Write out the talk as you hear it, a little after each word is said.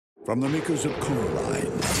from the makers of Coraline.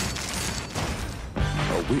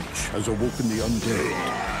 A witch has awoken the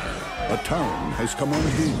undead. A town has come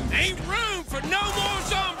unhinged. Ain't room for no more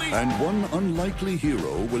zombies! And one unlikely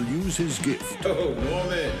hero will use his gift. Oh,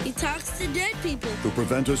 Norman! He talks to dead people. To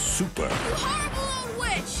prevent a super... You horrible old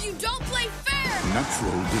witch! You don't play fair!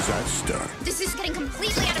 natural disaster. This is getting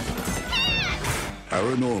completely out of hand!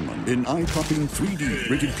 Paranorman in eye-popping 3D,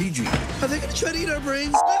 rated PG. Are they gonna try to eat our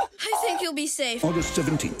brains? I think you'll be safe. August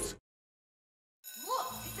 17th.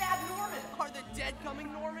 Look, it's abnormal. Are the dead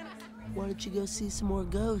coming, Norman? Why don't you go see some more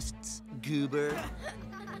ghosts, goober?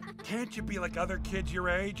 Can't you be like other kids your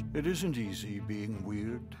age? It isn't easy being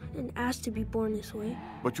weird, And asked to be born this way.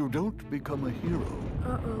 but you don't become a hero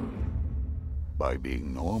Uh-oh. by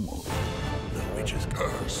being normal. The witch's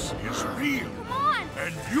curse is real. Come on!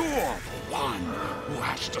 And you're the one who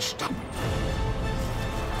has to stop it.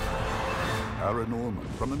 Paranorman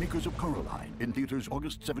from the makers of Coraline in theaters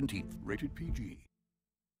August 17th, rated PG.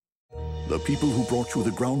 The people who brought you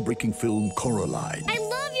the groundbreaking film Coraline I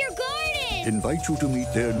love your garden! invite you to meet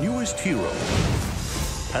their newest hero,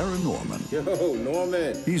 Paranorman. Yo,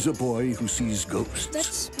 Norman! He's a boy who sees ghosts,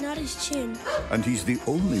 That's not his chin. and he's the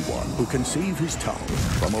only one who can save his town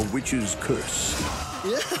from a witch's curse.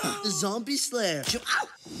 Yeah, the zombie slayer. Ow!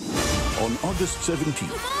 On August 17th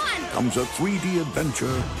Come on! comes a 3D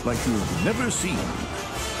adventure like you've never seen.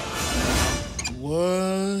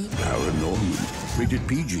 What? Paranorman, rated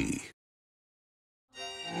PG.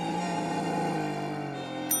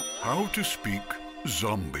 How to speak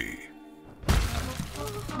zombie.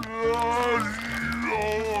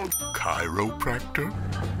 Chiropractor?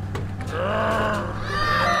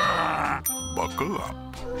 Buckle up.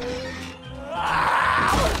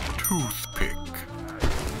 Toothpick.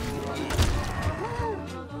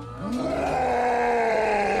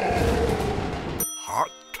 Hot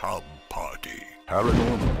tub party.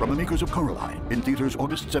 Paranorman from the makers of Coraline in theaters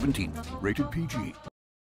August 17th, rated PG.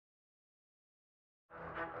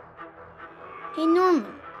 Hey, Norman,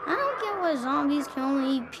 I don't get why zombies can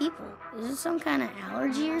only eat people. Is it some kind of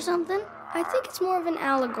allergy or something? I think it's more of an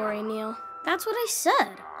allegory, Neil. That's what I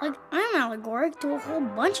said. Like, I'm allegoric to a whole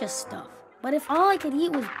bunch of stuff. But if all I could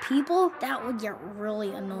eat was people, that would get really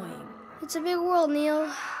annoying. It's a big world, Neil.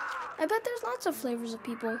 I bet there's lots of flavors of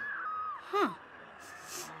people. Huh.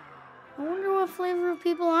 I wonder what flavor of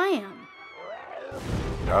people I am.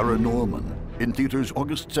 Paranorman in theaters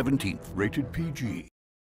August 17th, rated PG.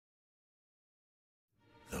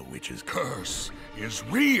 The witch's curse is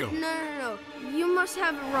real. No. You must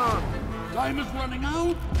have it wrong. Time is running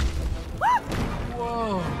out.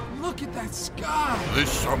 Whoa, look at that sky.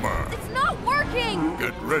 This summer, It's not working!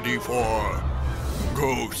 get ready for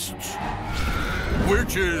ghosts,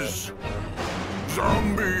 witches,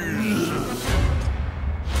 zombies,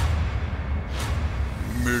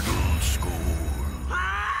 middle school.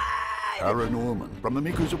 Paranorman from the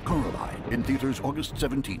makers of Coraline in theaters August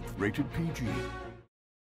 17th, rated PG.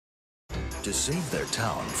 To save their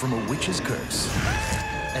town from a witch's curse,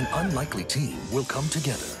 an unlikely team will come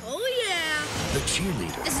together. Oh, yeah. The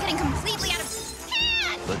cheerleader, This is getting completely out of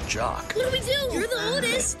hand! the jock, What do we do? You're the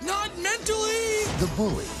oldest. Not mentally. the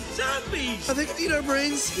bully, Zombies. Are they gonna eat our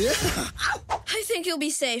brains? Yeah. I think you'll be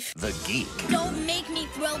safe. the geek, Don't make me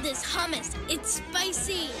throw this hummus. It's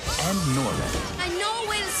spicy. and Norman. I know a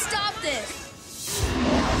way to stop this.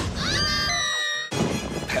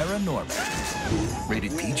 Paranorman,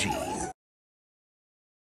 rated PG.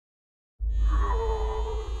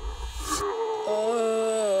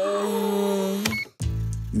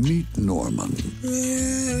 Meet Norman.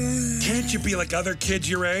 Can't you be like other kids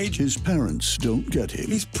your age? His parents don't get him.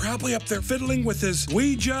 He's probably up there fiddling with his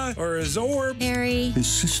Ouija or his orb. Harry, His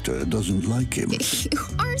sister doesn't like him. you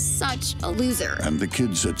are such a loser. And the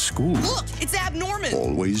kids at school Look, it's abnormal.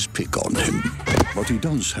 always pick on him. But he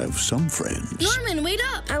does have some friends. Norman, wait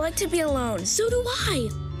up. I like to be alone. So do I.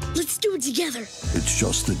 Let's do it together. It's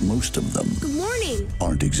just that most of them Good morning.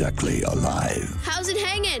 aren't exactly alive. How's it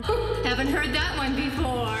hanging? Haven't heard that one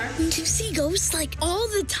before. You see ghosts like all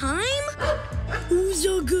the time? Who's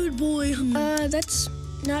a good boy? That's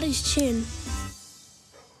not his chin.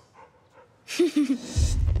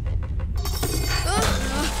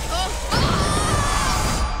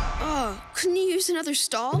 Couldn't you use another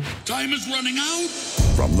stall? Time is running out.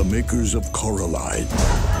 From the makers of Coraline,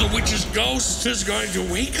 The witch's ghost is going to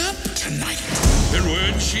wake up tonight. And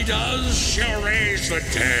when she does, she'll raise the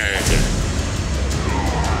dead.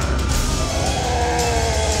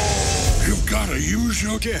 You've got to use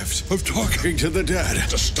your gift of talking to the dead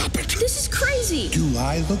to stop it. This is crazy. Do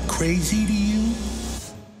I look crazy to you?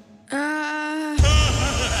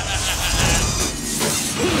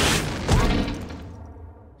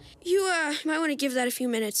 Yeah, might want to give that a few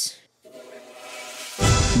minutes.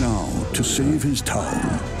 Now, to save his town,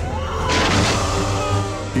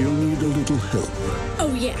 he'll need a little help.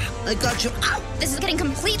 Oh, yeah. I got you. Ow! This is getting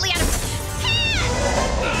completely out of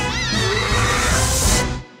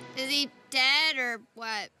hand! Is he dead or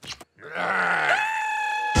what?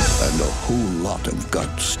 And a whole lot of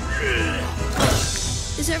guts.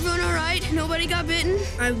 Is everyone all right? Nobody got bitten?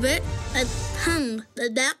 I bit a tongue.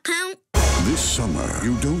 Did that count? This summer,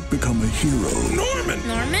 you don't become a hero Norman!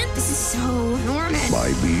 Norman? This is so Norman.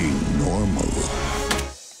 by being normal.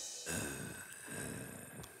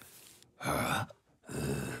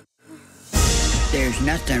 There's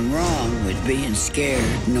nothing wrong with being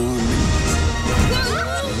scared, Norman.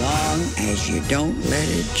 So long as you don't let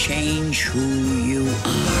it change who you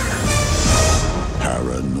are.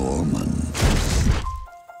 Paranorman.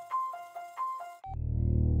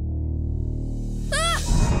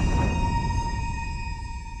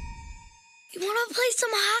 You want to play some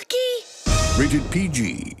hockey? Rated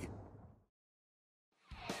PG.